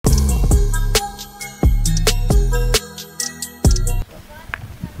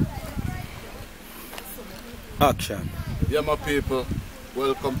Action. Yeah, my people,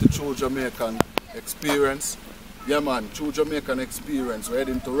 welcome to True Jamaican Experience. Yeah, man, True Jamaican Experience. We're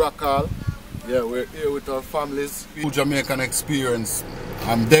heading to Rockhall. Yeah, we're here with our families. True Jamaican Experience.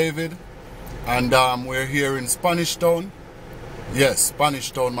 I'm David, and we're here in Spanish Town. Yes, Spanish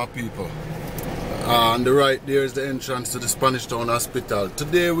Town, my people. On the right there is the entrance to the Spanish Town Hospital.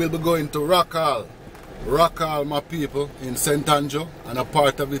 Today we'll be going to Rockhall. Rockhall, my people, in St. Andrew, and a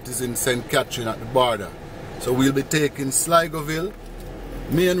part of it is in St. Catherine at the border. So we'll be taking Sligoville,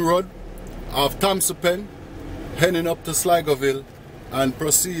 main road of Thompson, heading up to Sligoville and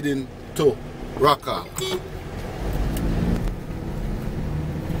proceeding to Rockhall.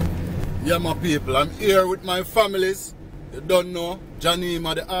 Yeah, my people, I'm here with my families. You don't know,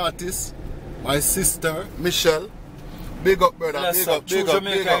 Janima the artist, my sister Michelle. Big up, brother. Yes, big sir. up, big True up,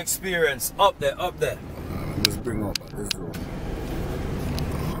 big Jamaican up. Experience. Up there, up there. Let's bring up this room.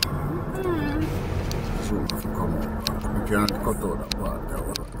 Can't cut out that part.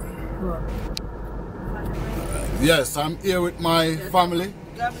 Yes, I'm here with my family.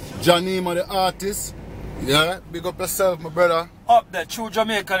 Janima the artist. Yeah, big up yourself, my brother. Up there, True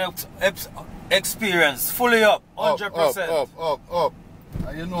Jamaican Experience. Fully up, 100%. Up.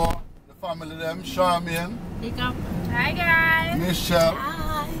 And you know, the family them, Charmaine. Big up. Hi guys. Michelle.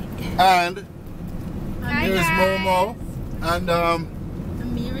 Hi. And Hi there's guys. Momo. And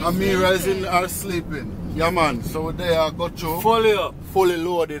Amira is in are sleeping. Yeah, man, so they are got through. Fully up. Fully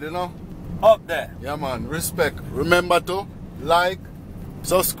loaded, you know. Up there. Yeah, man, respect. Remember to like,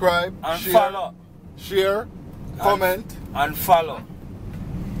 subscribe, And share, follow. share, comment. And follow.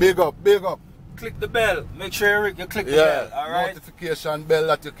 Big up, big up. Click the bell. Make sure you click the Yeah, bell, alright? notification bell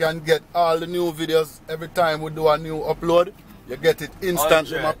that you can get all the new videos every time we do a new upload. You get it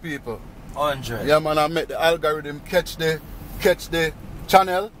instantly, 100. my people. 100. Yeah, man, I make the algorithm catch the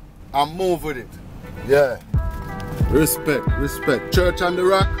channel and move with it. Yeah. Respect. Church on the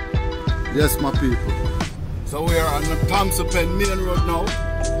Rock. Yes, my people. So we are on the Thompson main road now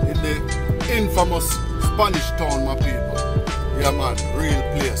in the infamous Spanish Town, my people. Yeah, man, real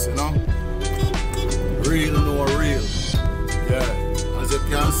place, you know. Real, no real. Yeah. As you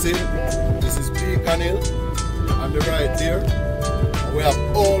can see, this is Beacon Hill on the right there. We have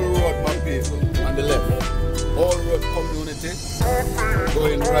all road, my people, on the left. All road community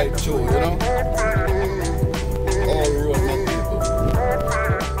going right through, you know. All road, my people.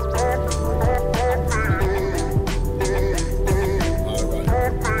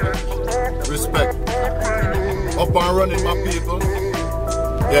 Alright. Respect. Up and running, my people.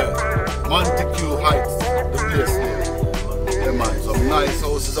 Yeah. Montague Heights, the place there. Yeah, man. Some nice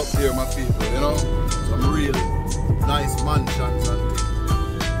houses up there, my people, you know. Some really nice mansions and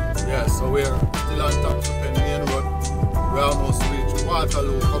things. Yeah, so we're still on Thompson main road. We almost reached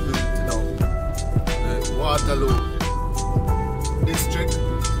Waterloo community now. The Waterloo district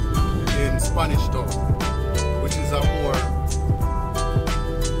in Spanish Town, which is a more,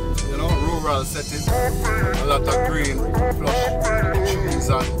 you know, rural setting. A lot of green, flush trees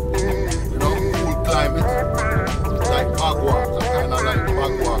and, you know, cool climate. Like bagwalk, kind of like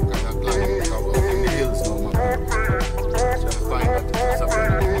bagwalk kind of climate. So we're up in the hills now, man. So you find that it's a bit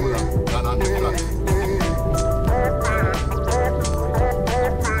cooler than on the flat.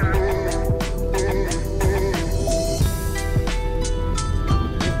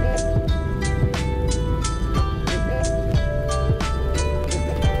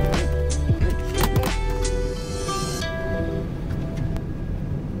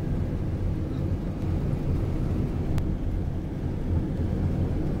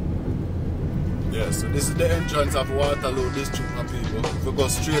 So this is the entrance of Waterloo District, my people. If we go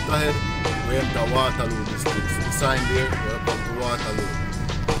straight ahead, we enter Waterloo District. So the sign there, welcome to Waterloo.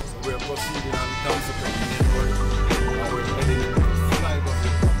 So we're proceeding on Thompson main road, and we're heading into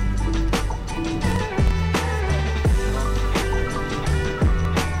Sligoville.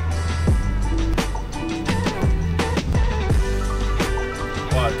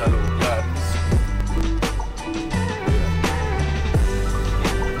 Waterloo Gardens.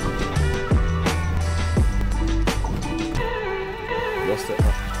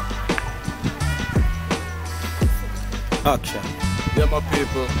 Action. Yeah, my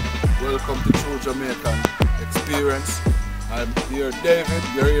people, welcome to True Jamaican Experience. I'm here, David.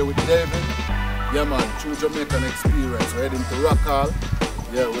 You're here with David. Yeah, man, True Jamaican Experience. We're heading to Rockhall.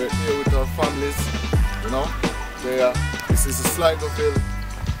 Yeah, we're here with our families. You know, this is the Sligoville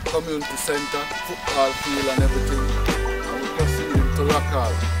Community Center, football field and everything. And we're proceeding to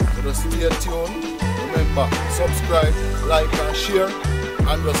Rockhall. So just stay tuned. Remember, subscribe, like and share.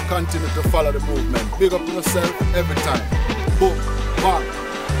 And just continue to follow the movement. Big up yourself every time. Boom, bang.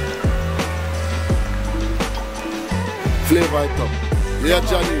 Flavor it up. Yeah,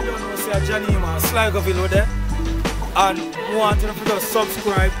 Johnny. Johnny, man. Sligo Villa there. And want to just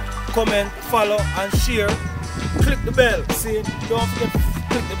subscribe, comment, follow, and share. Click the bell. See, don't forget to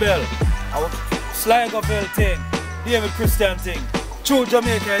click the bell. Our Sligo Villa thing, David Christian thing, True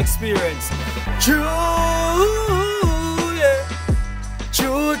Jamaica experience. True, yeah.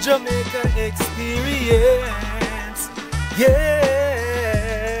 True Jamaica experience.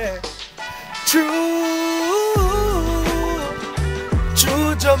 Yeah. True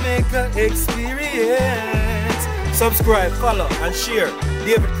Jamaica experience. Subscribe, follow, and share.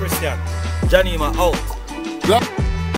 David Christian. Janima out.